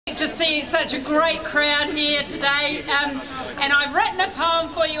To see such a great crowd here today, and I've written a poem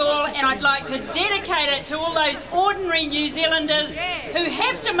for you all, and I'd like to dedicate it to all those ordinary New Zealanders who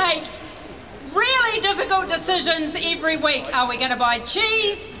have to make really difficult decisions every week. Are we going to buy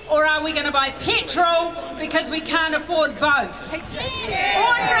cheese or are we going to buy petrol because we can't afford both?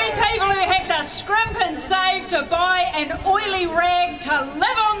 Ordinary people who have to scrimp and save to buy an oily rag to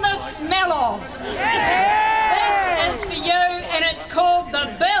live on the smell of. This is for you, and it's called The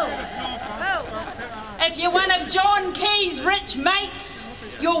Bill. If you're one of John Key's rich mates,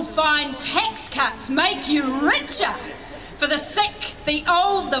 you'll find tax cuts make you richer. For the sick, the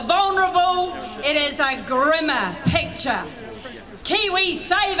old, the vulnerable, it is a grimmer picture. Kiwi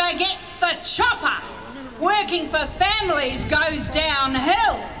saver gets the chopper. Working for families goes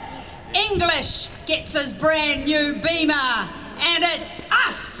downhill. English gets his brand new Beamer, and it's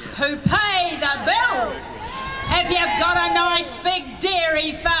us who pay the bill. If you've got a nice big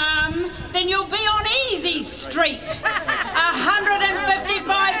dairy farm, then you'll be on Easy Street.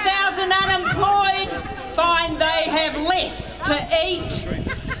 155,000 unemployed find they have less to eat.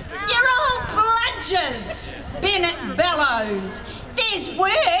 You're all bludgers, Bennett bellows. There's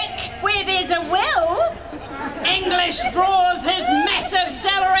work where there's a will. English draws his massive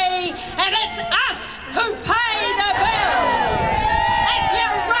salary, and it's us who pay the bill. If you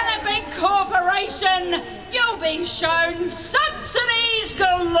run a big corporation, you'll be shown subsidies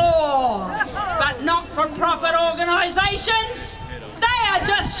galore. But not-for-profit organisations, they are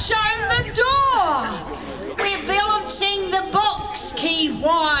just shown the door. We're bilging the books, Key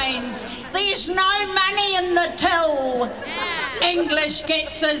whines. There's no money in the till. English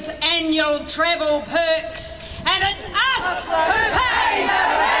gets his annual travel perks, and it's us who pay the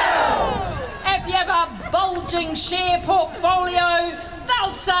bill. If you have a bulging share portfolio,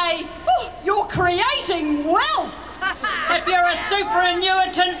 they'll say, oh, you're creating wealth. If you're a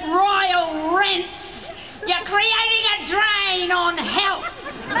superannuitant royal rents, you're creating a drain on health.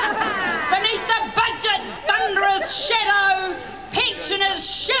 Beneath the budget's thunderous shadow, pensioners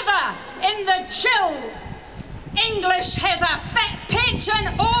shiver in the chill. English has a fat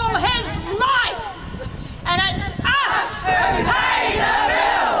pension all his life, and it's us who pay the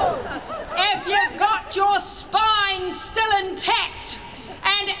bill. If you've got your spine still intact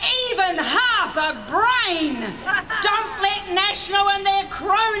and even half a brain, don't let National and their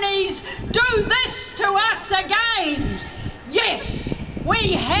cronies do this to us again. Yes,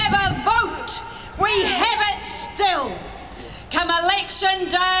 we have a vote. We have it still. Come election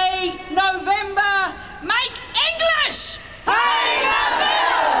day, November, make